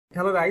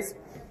Hello guys,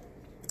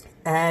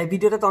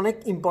 ভিডিওটাতে অনেক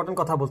important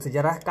কথা বলছি।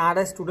 যারা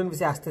কানাডায় স্টুডেন্ট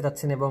ভিসে আসতে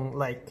যাচ্ছেন এবং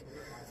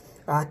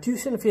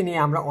টিউশন ফি নিয়ে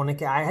আমরা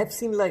অনেকে I have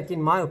seen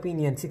in my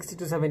opinion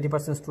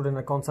 60-70% student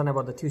R concern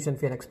about the tuition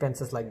fee and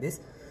expenses like this.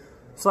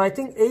 So I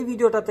think এই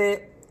ভিডিওটাতে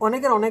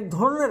অনেকের অনেক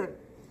ধরনের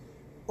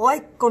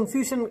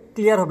কনফিউশন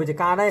ক্লিয়ার হবে যে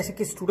কানাডায় এসে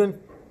কি স্টুডেন্ট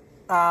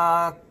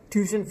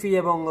টিউশন ফি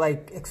এবং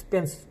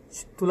এক্সপেন্স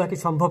তোলা কি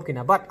সম্ভব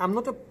কিনা। But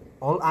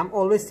I'm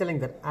always telling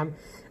that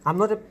I'm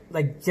not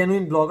a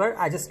genuine blogger.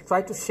 I just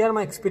try to share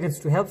my experience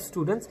to help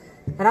students,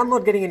 and I'm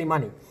not getting any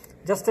money.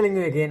 Just telling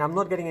you again, I'm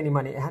not getting any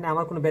money, and I'm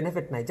not going to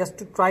benefit now. Just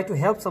to try to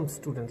help some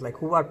students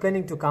who are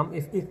planning to come,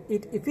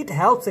 if it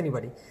helps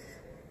anybody,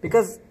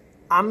 because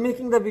I'm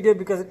making the video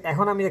because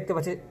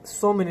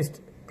so many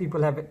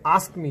people have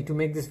asked me to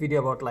make this video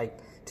about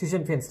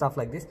tuition fee and stuff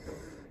like this.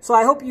 So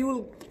I hope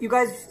you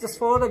guys just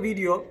follow the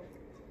video.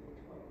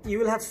 You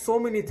will have so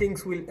many things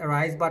will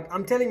arise, but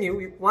I'm telling you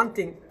one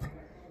thing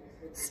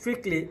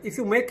strictly, if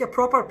you make a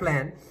proper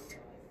plan,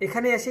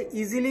 ekhane ashe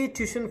easily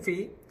tuition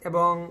fee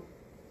ebong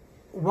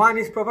one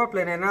is proper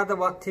plan. Another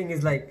thing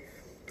is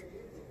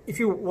if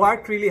you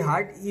work really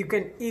hard, you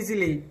can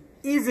easily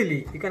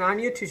you can earn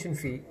your tuition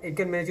fee, you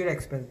can manage your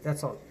expense,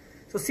 that's all.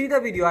 So see the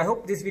video. I hope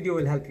this video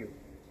will help you.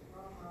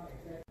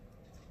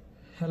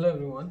 Hello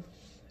everyone,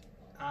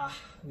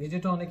 video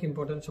ta onek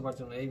important sobar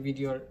jonno ei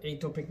video ei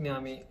topic niye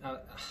ami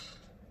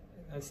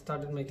I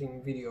started making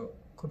video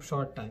খুব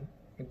short time,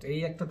 কিন্তু এই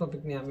একটা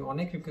topic নিয়ে আমি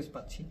অনেক request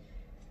পাচ্ছি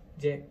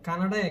যে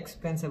কানাডায়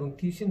এক্সপেন্স এবং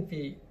টিউশন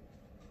ফি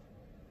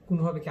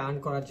কোনোভাবে কি আর্ন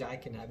করা যায়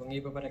কিনা এবং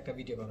এই ব্যাপারে একটা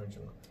ভিডিও করার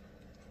জন্য।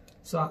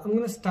 So I am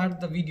gonna start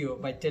the video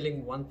by telling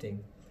one thing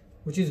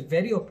which is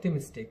very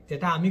optimistic,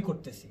 যেটা আমি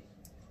করতেছি।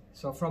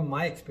 So from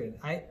my experience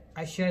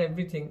I share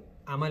everything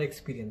আমার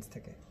এক্সপিরিয়েন্স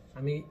থেকে।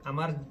 আমি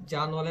আমার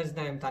যা নলেজ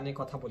নেই আমি তা নিয়ে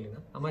কথা বলি না,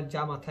 আমার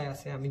যা মাথায়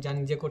আছে আমি যা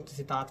নিজে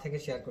করতেছি তা থেকে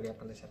শেয়ার করি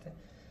আপনাদের সাথে।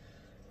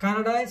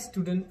 কানাডায়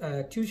স্টুডেন্ট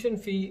টিউশন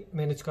ফি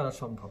ম্যানেজ করা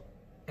সম্ভব,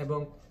 এবং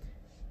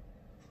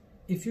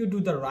if you do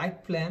the right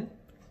plan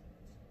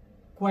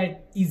quite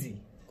easy,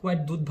 quite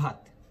দুধ ভাত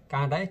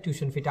কানাডায়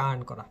টিউশন ফিটা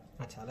আর্ন করা।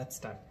 আচ্ছা, লেটস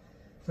স্টার্ট।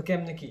 তো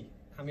কেমনে কি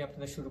আমি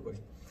আপনাদের শুরু করি।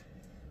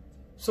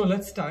 So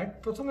let's start.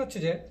 প্রথমে হচ্ছে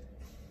যে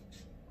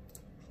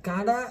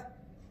কানাডা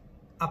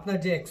আপনার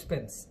যে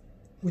expense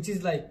which is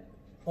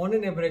on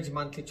an average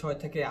monthly 6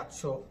 থেকে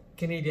 800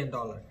 কানাডিয়ান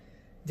ডলার,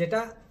 যেটা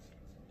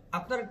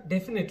আপনার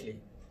ডেফিনেটলি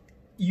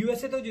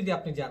ইউএসএতেও যদি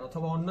আপনি যান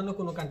অথবা অন্যান্য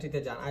কোনো কান্ট্রিতে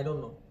যান, I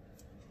don't know,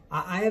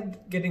 I have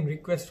getting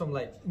request from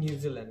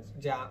New Zealand,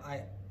 যে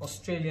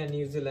অস্ট্রেলিয়া,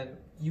 নিউজিল্যান্ড,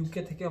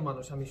 ইউকে থেকেও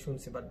মানুষ আমি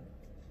শুনছি, বাট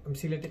আমি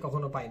সিলেটে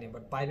কখনো পাইনি।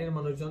 বাট বাইরের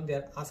মানুষজন দে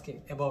আর আস্কিং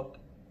অ্যাবাউট,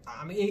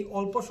 আমি এই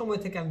অল্প সময়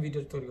থেকে আমি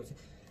ভিডিও তৈরি করছি,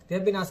 দে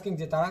হ্যাভ বিন আস্কিং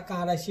যে তারা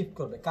কানাডায় শিফট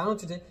করবে। কারণ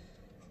হচ্ছে যে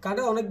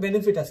কানাডায় অনেক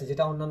বেনিফিট আছে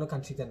যেটা অন্যান্য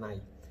কান্ট্রিতে নাই।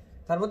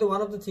 তার মধ্যে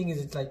one of the thing is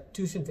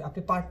tuition fee.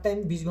 আপনি পার্ট টাইম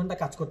 20 ঘন্টা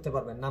কাজ করতে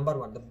পারবেন, number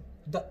one.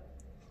 The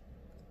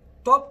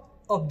top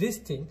of this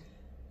thing,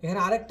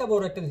 এখানে আরেকটা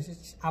বড় একটা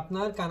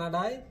আপনার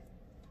কানাডায়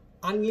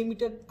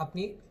আনলিমিটেড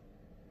আপনি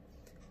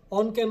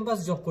অন ক্যাম্পাস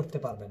জব করতে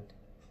পারবেন,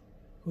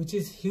 হুইচ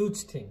ইজ হিউজ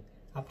থিং।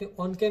 আপনি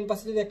অন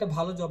ক্যাম্পাসে যদি একটা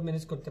ভালো জব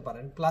ম্যানেজ করতে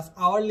পারেন, প্লাস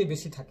আওয়ারলি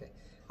বেশি থাকে,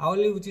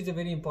 hourly which is a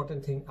very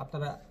important thing.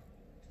 আপনারা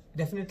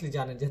ডেফিনেটলি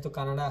জানেন যেহেতু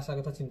কানাডায় আসার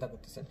কথা চিন্তা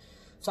করতেছেন।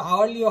 সো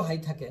আওয়ারলিও হাই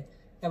থাকে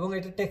এবং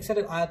এটা ট্যাক্সের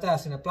আয়তায়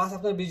আসে না। প্লাস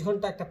আপনার 20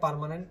 ঘন্টা একটা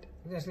পার্মানেন্ট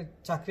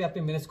চাকরি আপনি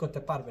ম্যানেজ করতে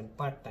পারবেন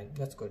পার্ট টাইম,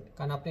 দ্যাটস গুড।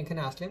 কারণ আপনি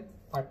এখানে আসলে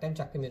পার্ট টাইম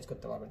চাকরি ম্যানেজ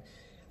করতে পারবেন।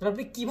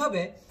 আপনি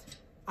কিভাবে,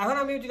 এখন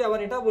আমি যদি আবার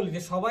এটাও বলি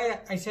যে সবাই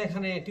এসে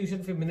এখানে টিউশন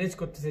ফি ম্যানেজ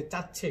করতেছে,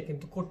 চাচ্ছে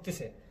কিন্তু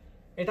করতেছে,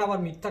 এটা আবার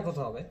মিথ্যা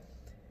কথা হবে।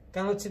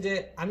 কারণ হচ্ছে যে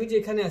আমি যে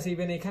এখানে আছি,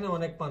 ইভেন এখানে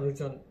অনেক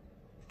মানুষজন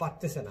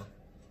পারতেছে না।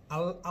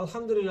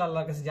 আলহামদুলিল্লাহ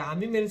আল্লাহর কাছে যে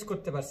আমি ম্যানেজ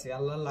করতে পারছি,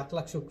 আল্লাহ লাখ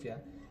লাখ শুকরিয়া।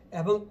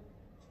 এবং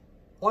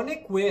অনেক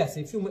ওয়ে আছে,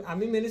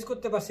 আমি ম্যানেজ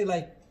করতে পারছি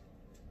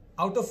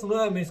আউট অফ নো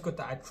ম্যানেজ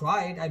করতে। I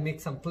tried, I make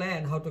some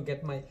plan how to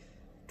get my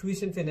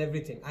tuition fee and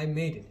everything, I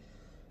made it.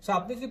 So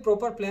আপনি যদি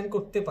প্রপার প্ল্যান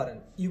করতে পারেন,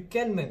 you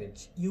can manage,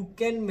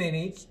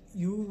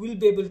 you will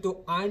be able to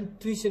earn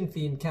tuition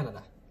fee in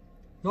Canada.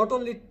 Not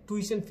only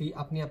tuition fee,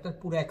 আপনি আপনার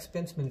পুরো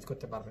expense manage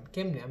করতে পারবেন।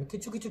 কেমনে, আমি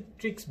কিছু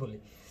ট্রিক্স বলি।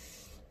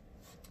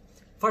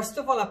 ফার্স্ট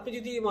অফ অল, আপনি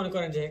যদি মনে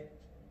করেন যে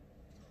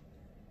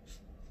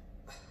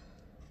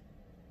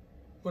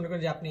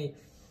আপনি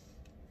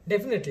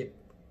ডেফিনেটলি,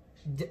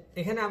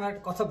 এখানে আমার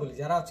কথা বলি,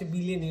 যারা হচ্ছে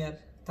বিলিয়নিয়ার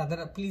তাদের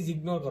প্লিজ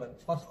ইগনোর করেন,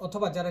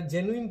 অথবা যারা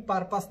জেনুইন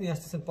পারপাস নিয়ে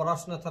আসতেছেন,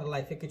 পড়াশোনা তার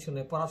লাইফে কিছু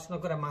নেই, পড়াশোনা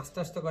করে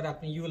মাস্টার্স তো করে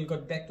আপনি you will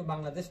goat back to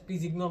Bangladesh,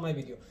 please ignore my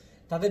video.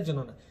 তাদের জন্য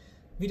না,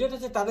 ভিডিওটা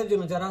হচ্ছে তাদের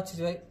জন্য যারা হচ্ছে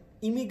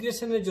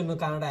ইমিগ্রেশনের জন্য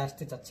কানাডায়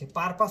আসতে চাচ্ছে।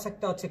 পারপাস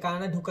একটা হচ্ছে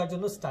কানাডায় ঢোকার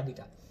জন্য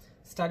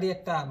স্টাডি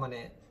একটা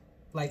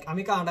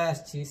আমি কানাডায়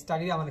আসছি,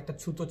 স্টাডি আমার একটা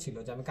ছুতো ছিল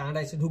যে আমি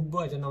কানাডায় এসে ঢুকবো,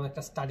 এই জন্য আমার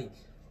একটা স্টাডি,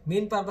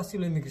 মেইন পারপাস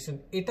ছিল ইমিগ্রেশন।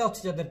 এটা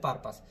হচ্ছে যাদের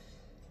পারপাস,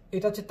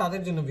 এটা হচ্ছে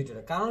তাদের জন্য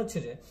ভিডিওটা। কারণ হচ্ছে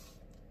যে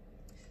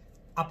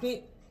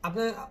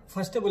আপনার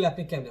ফার্স্টে বলে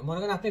আপনি কেমনে, মনে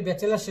করেন আপনি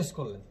ব্যাচেলার শেষ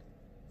করলেন,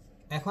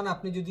 এখন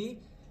আপনি যদি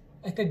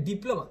একটা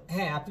ডিপ্লোমা,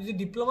 আপনি যদি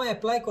ডিপ্লোমা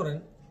অ্যাপ্লাই করেন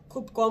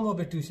খুব কম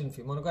হবে টিউশন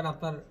ফি, মনে করেন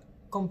আপনার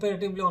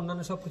কম্পারেটিভলি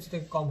অন্যান্য সব কিছু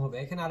থেকে কম হবে।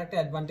 এখানে আরেকটা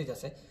অ্যাডভান্টেজ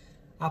আছে,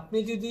 আপনি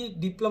যদি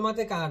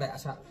ডিপ্লোমাতে কানাডায়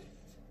আসা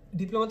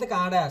ডিপ্লোমাতে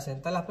কানাডায় আসেন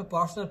তাহলে আপনার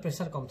পড়াশোনার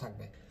প্রেশার কম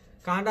থাকবে।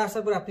 কানাডা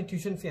আসার পরে আপনি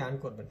টিউশন ফি আর্ন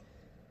করবেন।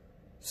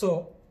 সো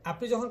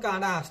আপনি যখন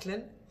কানাডা আসলেন,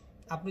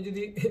 আপনি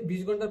যদি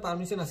 20 ঘন্টার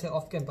পারমিশন আছে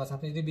অফ ক্যাম্পাস,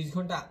 আপনি যদি 20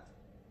 ঘন্টা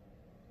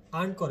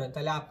আর্ন করেন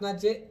তাহলে আপনার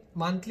যে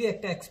মান্থলি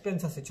একটা এক্সপেন্স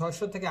আছে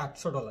 $600 থেকে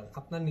 $800,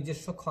 আপনার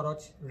নিজস্ব খরচ,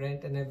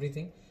 রেন্ট অ্যান্ড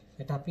এভরিথিং,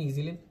 এটা আপনি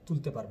ইজিলি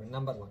তুলতে পারবেন,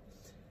 নাম্বার 1।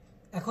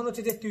 এখন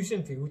হচ্ছে যে tuition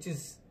fee, which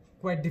is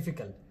quite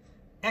difficult.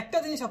 একটা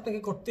জিনিস আপনাকে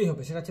করতেই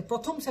হবে, সেটা হচ্ছে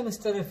প্রথম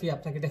সেমিস্টারের ফি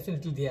আপনাকে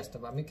ডেফিনেটলি দিয়ে আসতে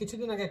হবে। আমি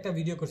কিছুদিন আগে একটা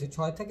ভিডিও করছি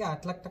 6 থেকে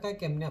 8 লাখ টাকায়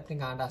কেমনি আপনি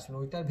কানাডা আসবেন,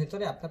 ওইটার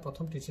ভেতরে আপনার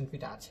প্রথম টিউশন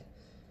ফিটা আছে।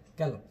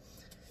 গেল,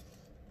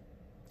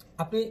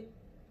 আপনি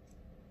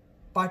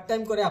পার্ট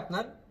টাইম করে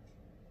আপনার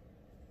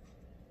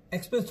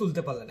এক্সপেন্স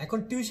তুলতে পারলেন। এখন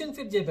টিউশন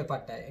ফির যে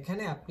ব্যাপারটা,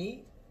 এখানে আপনি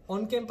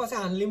অন ক্যাম্পাসে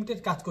আনলিমিটেড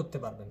কাজ করতে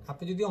পারবেন।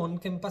 আপনি যদি অন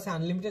ক্যাম্পাসে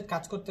আনলিমিটেড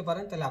কাজ করতে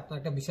পারেন তাহলে আপনার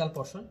একটা বিশাল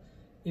পোর্শন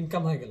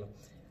ইনকাম হয়ে গেল।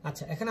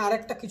 আচ্ছা, এখানে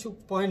আরেকটা কিছু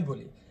পয়েন্ট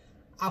বলি।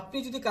 আপনি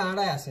যদি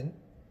কানাডায় আসেন,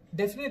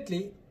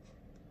 ডেফিনেটলি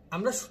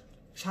আমরা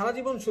সারা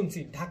জীবন শুনছি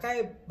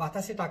ঢাকায়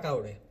বাতাসে টাকা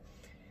ওড়ে।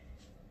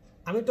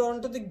 আমি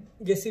টরন্টোতে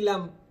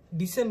গেছিলাম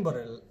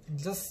ডিসেম্বরের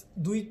জাস্ট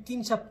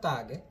 2-3 সপ্তাহ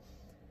আগে,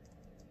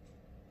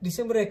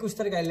 ডিসেম্বরের 21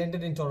 তারিখ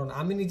আইল্যান্ডেড ইন টরন্টো।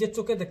 আমি নিজের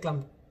চোখে দেখলাম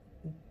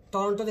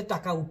টরন্টোতে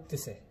টাকা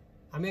উঠতেছে।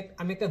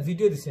 আমি একটা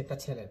ভিডিও দিছি একটা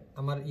ছেলের,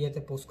 আমার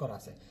ইয়েতে পোস্ট করা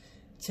আছে।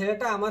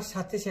 ছেলেটা আমার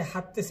সাথে, সে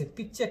হাঁটতেছে,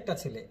 পিচ্ছে একটা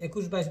ছেলে,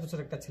 21-22 বছর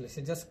একটা ছেলে, সে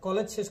জাস্ট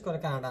কলেজ শেষ করে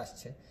কানাডা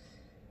আসছে।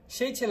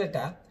 সেই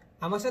ছেলেটা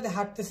আমার সাথে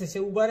হাঁটতেছে, সে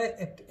উবারে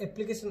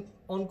অ্যাপ্লিকেশন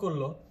অন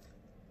করলো,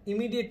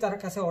 ইমিডিয়েট তার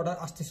কাছে অর্ডার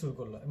আসতে শুরু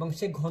করলো, এবং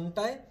সে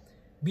ঘন্টায়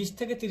 20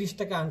 থেকে 30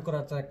 টাকা আর্ন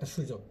করার তার একটা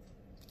সুযোগ,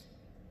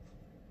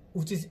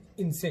 উইচ ইজ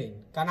ইনসেইন।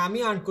 কারণ আমি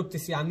আর্ন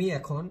করতেছি, আমি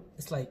এখন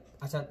ইটস লাইক,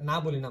 আচ্ছা না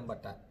বলি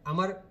নাম্বারটা,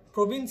 আমার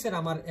প্রভিন্সের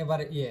আমার এবার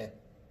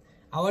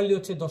আওয়ারলি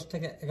হচ্ছে 10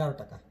 থেকে 11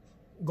 টাকা।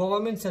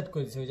 গভর্নমেন্ট সেট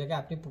করে দিচ্ছে ওই জায়গায়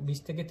আপনি 20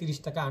 থেকে 30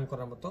 টাকা আর্ন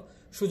করার মতো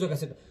সুযোগ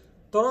আছে।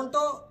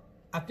 টরন্টো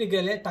আপনি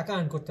গেলে টাকা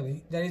আর্ন করতে হবে,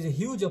 that is a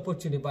huge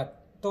opportunity, but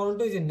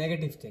Toronto is a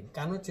negative thing.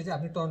 কারণ হচ্ছে যে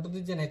আপনি টরন্টোতে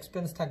যে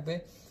এক্সপেন্স থাকবে,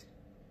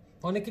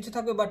 অনেক কিছু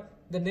থাকবে, but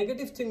the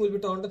negative thing will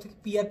be Toronto থেকে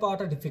পিআর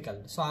পাওয়াটা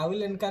difficult. So I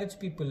will encourage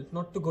people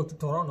not to go to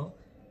Toronto,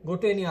 go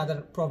to any other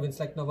province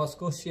like Nova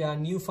Scotia,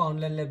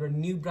 Newfoundland, Labrador,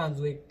 New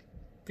Brunswick,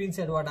 Prince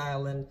Edward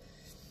Island,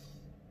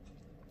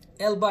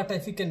 Alberta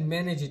if you can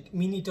manage it,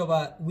 Manitoba,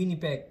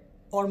 Winnipeg,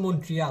 or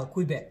Montreal,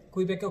 Quebec.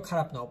 Quebec is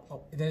kharap now.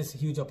 There is a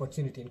huge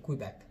opportunity in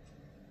Quebec.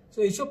 So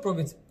এইসব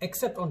province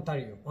except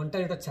Ontario.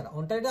 Ontario টা ছাড়া,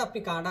 Ontario আপনি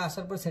Canada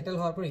আসার পর settle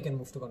হওয়ার পর you can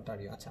move to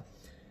Ontario। আচ্ছা,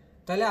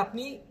 তাহলে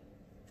আপনি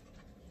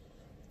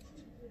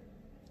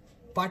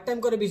পার্ট টাইম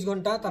করে 20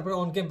 ঘন্টা, তারপরে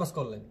অন ক্যাম্পাস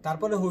করলেন,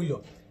 তারপরে হইল।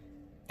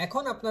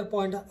 এখন আপনার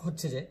পয়েন্ট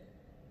হচ্ছে যে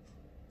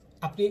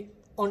আপনি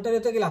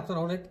অন্টারিওতে গেলে আপনার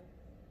অনেক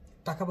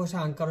টাকা পয়সা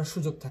আর্ন করার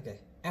সুযোগ থাকে।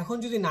 এখন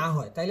যদি না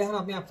হয় তাহলে এখন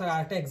আপনি আপনার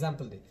আরেকটা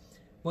এক্সাম্পল দিই।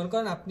 মনে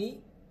করেন আপনি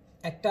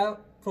একটা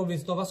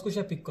প্রভিন্স নোভা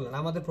স্কোশিয়া পিক করলেন,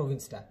 আমাদের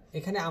প্রভিন্সটা।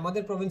 এখানে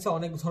আমাদের প্রভিন্সে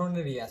অনেক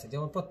ধরনের ইয়ে আছে,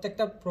 যেমন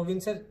প্রত্যেকটা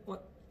প্রভিন্সের,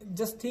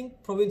 just think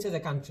Province as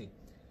a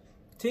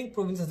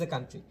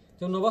country,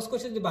 যেমন নোভা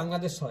স্কোশিয়া যদি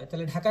বাংলাদেশ হয়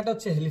তাহলে ঢাকাটা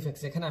হচ্ছে হেলিফ্যাক্স,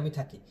 যেখানে আমি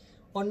থাকি।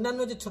 অন্যান্য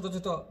যে ছোট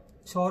ছোট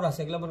শহর আছে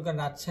এগুলো মনে করেন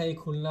রাজশাহী,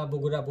 খুলনা,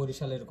 বগুড়া,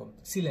 বরিশাল, এরকম,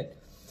 সিলেট।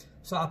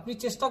 সো আপনি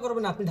চেষ্টা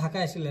করবেন আপনি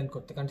ঢাকায় এসে ল্যান্ড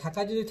করতে, কারণ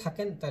ঢাকায় যদি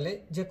থাকেন তাহলে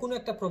যে কোনো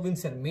একটা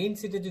প্রভিন্সের মেইন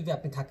সিটি যদি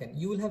আপনি থাকেন,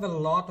 you will have a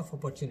lot of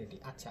opportunity.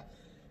 আচ্ছা,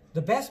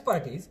 দ্য বেস্ট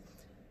পার্ট ইজ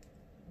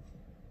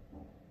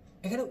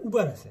এখানে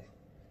উবার আছে,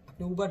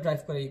 আপনি উবার ড্রাইভ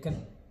করে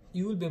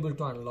you will be able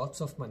to earn lots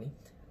of money.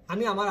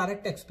 আমি আমার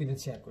আরেকটা এক্সপিরিয়েন্স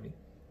শেয়ার করি।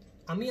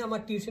 আমি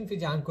আমার টিউশন ফি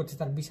যে আর্ন করছি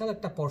তার বিশাল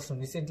একটা পোর্শন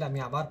রিসেন্টলি আমি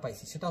আবার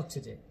পাইছি। সেটা হচ্ছে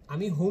যে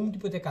আমি হোম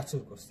ডিপোতে কাজ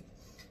শুরু করছি।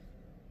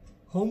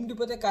 হোম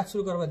ডিপোতে কাজ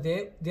শুরু করবার দে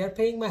আর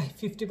paying my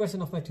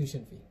 50% of my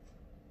tuition fee.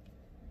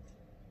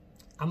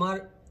 আমার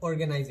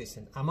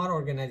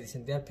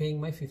organisation they R paying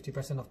my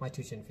 50% of my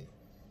tuition fee.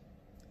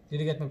 Did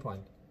you get my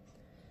point?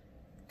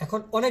 এখন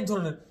অনেক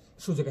ধরনের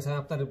সুযোগ আছে, আমি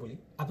আপনাদের বলি।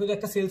 আপনি যদি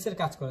একটা সেলসের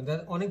কাজ করেন,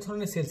 অনেক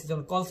ধরনের সেলস,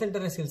 যেমন কল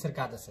সেন্টারের সেলসের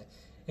কাজ আছে।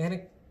 এখানে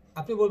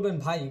আপনি বলবেন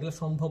ভাই এগুলো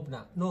সম্ভব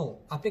না, নো,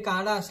 আপনি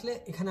কানাডা আসলে,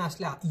 এখানে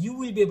আসলে you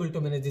will be able to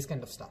manage this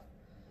kind of staff.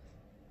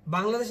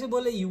 বাংলাদেশে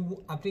বলে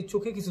আপনি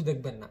চোখে কিছু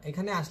দেখবেন না,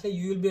 এখানে আসলে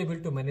you will be able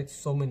to manage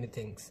so many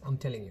things, I am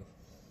telling you.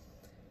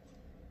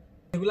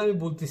 এগুলো আমি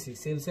বলতেছি,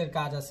 সেলসের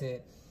কাজ আছে,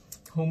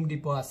 হোম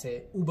ডিপো আছে,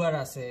 উবার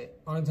আছে,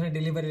 অনেক ধরনের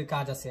ডেলিভারির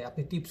কাজ আছে,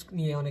 আপনি টিপস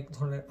নিয়ে অনেক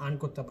ধরনের আর্ন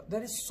করতে পারেন।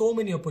 There is so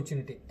many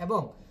opportunity.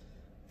 এবং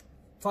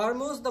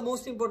ফারমোস্ট the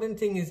most important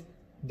thing is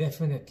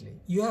definitely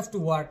you have to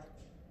work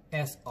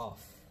as of.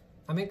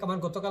 আমি আমার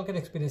গতকালকের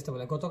এক্সপিরিয়েন্সটা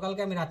বলি।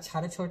 গতকালকে আমি রাত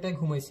 6:30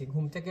 ঘুমাইছি,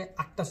 ঘুম থেকে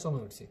 8টার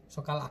সময় উঠছি,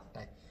 সকাল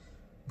 8টায়।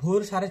 ভোর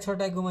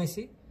 6:30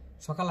 ঘুমাইছি,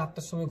 সকাল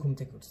 8টার সময় ঘুম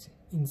থেকে উঠছি।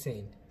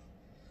 Insane.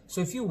 So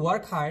if you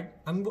work hard,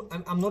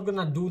 I'm not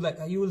gonna do like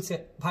you will say,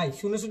 bhai,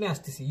 শুনে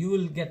আসতেছি, you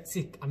will get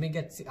sick,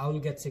 I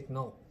will get sick.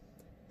 No.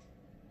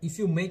 If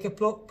you make a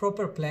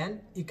proper plan,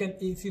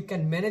 if you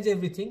can manage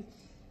everything,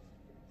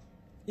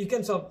 you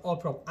can solve all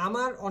problem.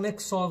 আমার অনেক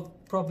solve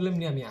problem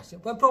নিয়ে আমি আসি।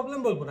 Problem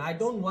বলবো না, I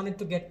don't want it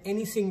to get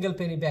any single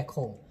penny back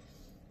home.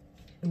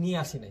 নিয়ে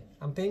আসি নাই।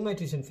 I'm paying my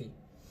tuition fee.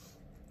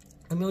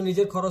 আমি আমার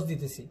নিজের খরচ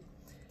দিতেছি।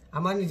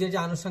 আমার নিজের যে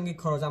আনুষঙ্গিক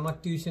খরচ, আমার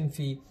tuition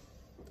fee,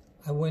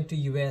 I went to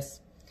US,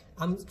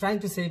 I'm trying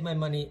to save my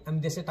money, আমি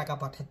দেশে টাকা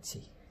পাঠাচ্ছি,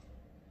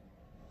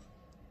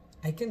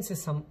 I can say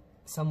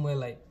somewhere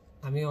like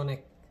আমি অনেক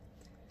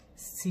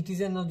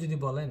সিটিজেনও যদি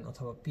বলেন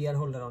অথবা পিআর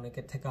হোল্ডার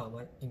অনেকের থেকে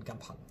আমার ইনকাম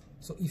ভালো।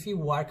 So if you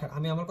work hard,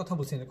 আমি আমার কথা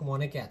বলছি, এরকম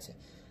অনেকে আছে।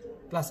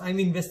 Plus I am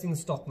investing in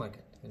stock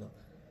market,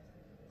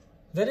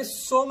 there is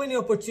so many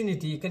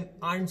opportunity, you can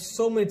earn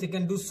so many, you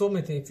can do so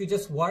many things if you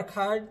just work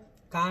hard.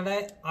 Canada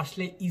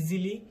আসলে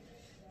easily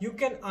you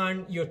can earn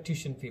your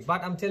tuition fee, but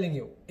I'm telling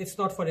you it's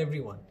not for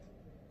everyone.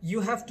 You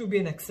have to be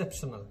an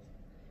exceptional.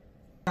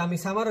 আমি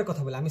সামারের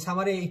কথা বলি, আমি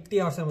সামারে 80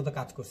 আওয়ার্সের মতো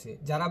কাজ করছি।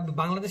 যারা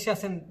বাংলাদেশে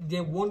আছেন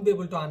they won't be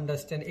able to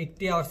understand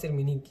 80 আওয়ার্সের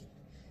meaning কি।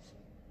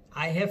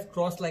 I have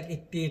crossed like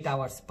 88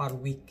 hours per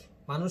week.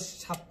 মানুষ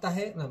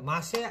সপ্তাহে না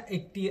মাসে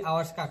 80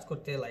 আওয়ার্স কাজ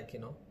করতে like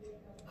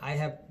I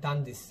have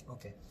done this,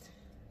 okay.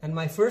 And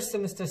my first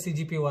semester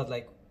CGPA was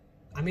like,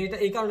 আমি এটা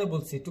এই কারণে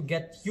বলছি to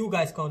get you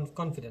guys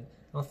confident.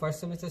 My first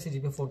semester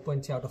CGPA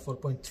 4.3 out of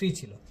 4.3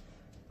 ছিল।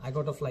 I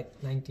got of like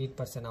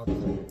 98% out of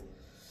it.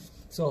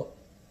 So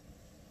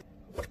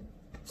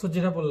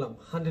যেটা বললাম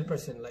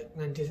 100% like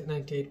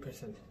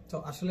 98%. তো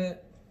আসলে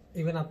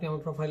ইভেন আপনি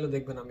আমার প্রোফাইলও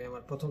দেখবেন, আমি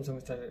আমার প্রথম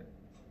সেমিস্টারের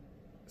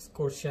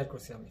স্কোর শেয়ার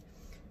করছি আমি।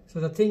 সো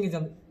দ্য থিং ইজ,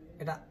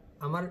 এটা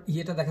আমার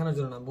ইয়েটা দেখানোর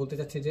জন্য না, বলতে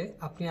চাচ্ছি যে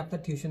আপনি আপনার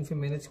টিউশন ফি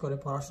ম্যানেজ করে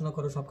পড়াশোনা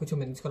করে সব কিছু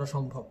ম্যানেজ করা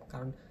সম্ভব।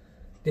 কারণ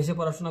দেশে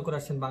পড়াশোনা করে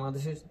আসছেন,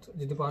 বাংলাদেশে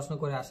যদি পড়াশোনা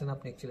করে আসেন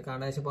আপনি অ্যাকচুয়ালি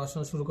কানাডা এসে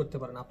পড়াশোনা শুরু করতে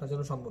পারেন, আপনার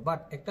জন্য সম্ভব। বাট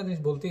একটা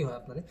জিনিস বলতেই হয়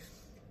আপনাদের,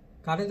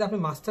 কারণ যদি আপনি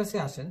মাস্টার্সে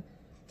আসেন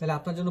তাহলে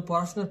আপনার জন্য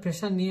পড়াশোনার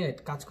প্রেশার নিয়ে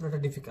কাজ করাটা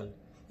ডিফিকাল্ট।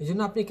 এই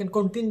জন্য আপনি ক্যান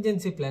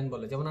কন্টিনজেন্সি প্ল্যান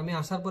বলে, যেমন আমি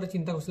আসার পরে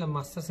চিন্তা করছিলাম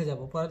মাস্টার্সে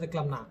যাবো, পরে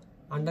দেখলাম না,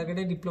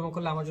 আন্ডারগ্রেডে ডিপ্লোমা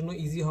করলে আমার জন্য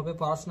ইজি হবে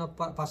পড়াশোনার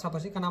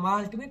পাশাপাশি। কারণ আমার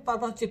আলটিমেট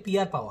পারপাস হচ্ছে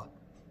পিআর পাওয়া।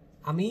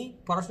 আমি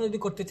পড়াশোনা যদি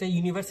করতে চাই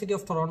university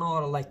of Toronto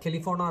R like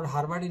California R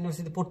Harvard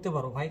university পড়তে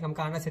পারো ভাই, আমি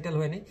কানাডা সেটেল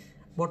হয়ে নেই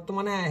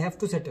বর্তমানে। I have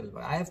to settle,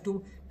 I have to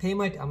pay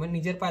মাই, আমার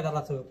নিজের পায়ে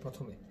দাঁড়াতে হবে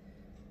প্রথমে।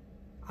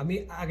 আমি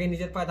আগে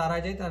নিজের পায়ে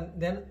দাঁড়ায় যাই,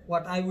 দেন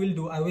what I will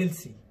do I will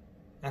see.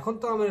 এখন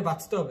তো আমার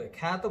বাঁচতে হবে,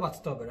 খেয়া তো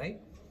বাঁচতে হবে, right?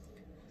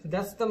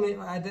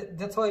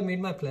 That's how I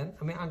made my plan.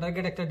 আমি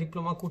আন্ডারগ্রেড একটা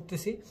ডিপ্লোমা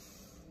করতেছি,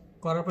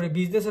 করার পরে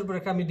বিজনেসের পরে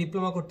একটা আমি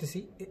ডিপ্লোমা করতেছি।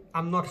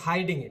 I am not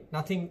hiding it,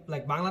 nothing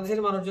like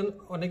বাংলাদেশের মানুষজন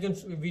অনেকজন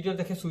ভিডিও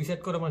দেখে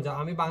সুইসাইড করে মনে যায়।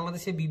 আমি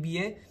বাংলাদেশে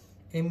বিবিএ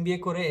এমবিএ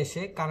করে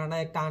এসে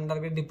কানাডায় একটা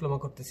আন্ডারগ্রেড ডিপ্লোমা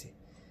করতেছি।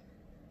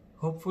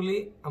 হোপফুলি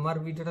আমার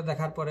ভিডিওটা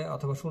দেখার পরে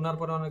অথবা শোনার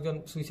পরে অনেকজন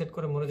সুইসাইড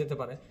করে মরে যেতে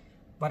পারে,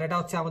 বাট এটা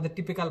হচ্ছে আমাদের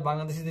টিপিক্যাল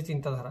বাংলাদেশিদের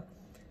চিন্তাধারা।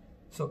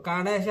 সো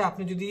কানাডায় এসে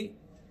আপনি যদি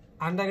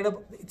আন্ডারগ্রেড,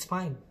 ইটস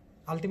ফাইন।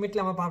 আলটিমেটলি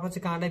আমার পারপাস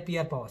হচ্ছে কানাডায়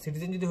পিআর পাওয়া।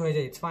 সিটিজেন যদি হয়ে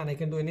যায়, it's fine, I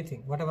can do anything,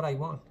 what ever I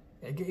want.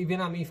 Even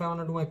if I want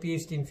to do my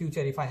PhD in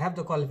future, if I have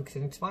the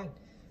qualification, it's fine.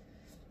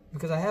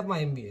 Because I have my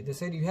MBA. They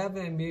said you have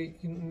an MBA,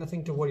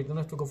 nothing to worry, you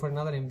don't have to go for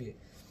another MBA.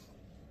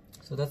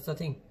 So that's the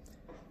thing.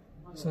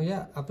 So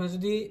yeah, আপনার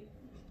যদি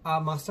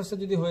মাস্টার্সে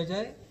যদি হয়ে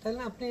যায়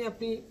তাহলে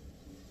আপনি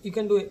you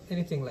can do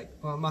anything like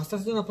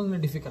মাস্টার্সের জন্য আপনার জন্য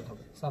ডিফিকাল্ট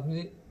হবে। সো আপনি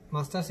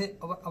মাস্টার্সে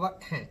আবার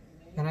হ্যাঁ,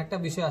 এখানে একটা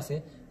বিষয় আছে,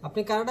 আপনি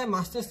কানাডায়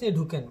মাস্টার্স নিয়ে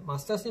ঢুকেন,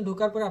 মাস্টার্স নিয়ে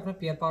ঢোকার পরে আপনার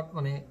পিআর পাওয়া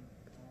মানে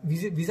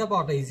ভিসা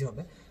পাওয়াটা ইজি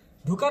হবে।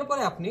 ঢোকার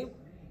পরে আপনি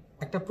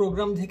একটা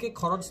প্রোগ্রাম থেকে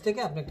খরচ থেকে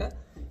আপনি একটা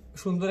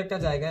সুন্দর একটা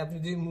জায়গায় আপনি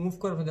যদি মুভ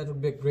করেন, that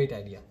would B a great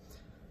idea.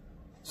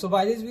 So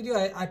by this video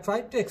I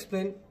tried to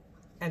explain,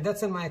 and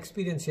that's in my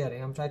experience sharing.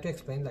 I'm trying to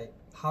explain like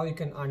how you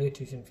can earn your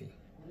tuition fee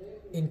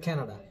in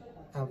Canada.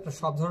 আপনার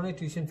সব ধরনের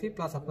tuition fee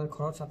plus আপনার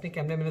খরচ আপনি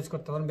কেমনে manage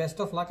করতে পারেন। Best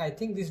of luck. I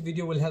think this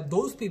video will help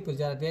those people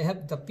যারা they have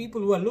the people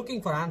who are looking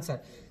for answer,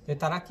 যে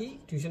তারা কি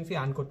টিউশন ফি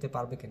আর্ন করতে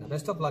পারবে কিনা।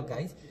 Best of luck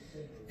guys.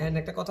 And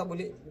একটা কথা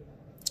বলি,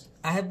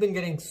 I have been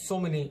getting so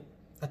many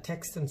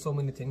text and so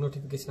many things,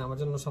 notification, আমার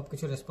জন্য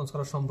সবকিছু রেসপন্স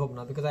করা সম্ভব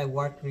না, because I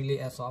work really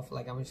ass off,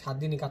 like আমি 7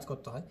 দিনই কাজ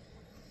করতে হয়।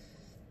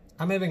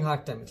 I'm having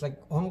hard time. It's like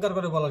অহংকার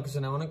করে বলার কিছু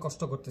না, অনেক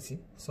কষ্ট করতেছি।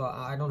 So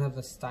I don't have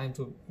this time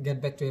to get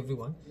back to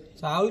everyone.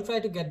 So I will try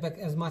to get back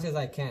as much as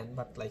I can,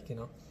 but like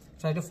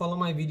try to follow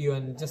my video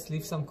and just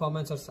leave some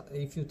comments, or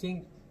if you think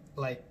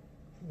like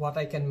what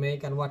I can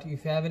make and what, if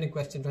you have any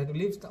question, try to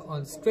leave a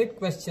straight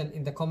question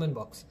in the comment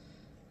box.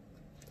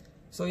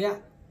 So yeah,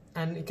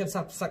 and you can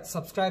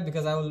subscribe,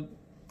 because I will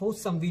post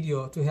some video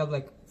to have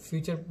like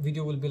future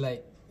video will be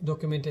like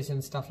documentation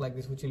stuff like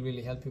this, which will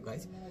really help you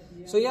guys.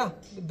 So yeah,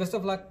 best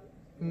of luck.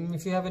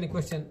 If you have any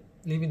question,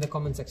 leave in the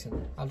comment section.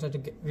 I'll try to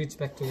reach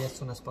back to you as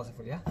soon as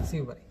possible. Yeah, see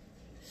you, buddy.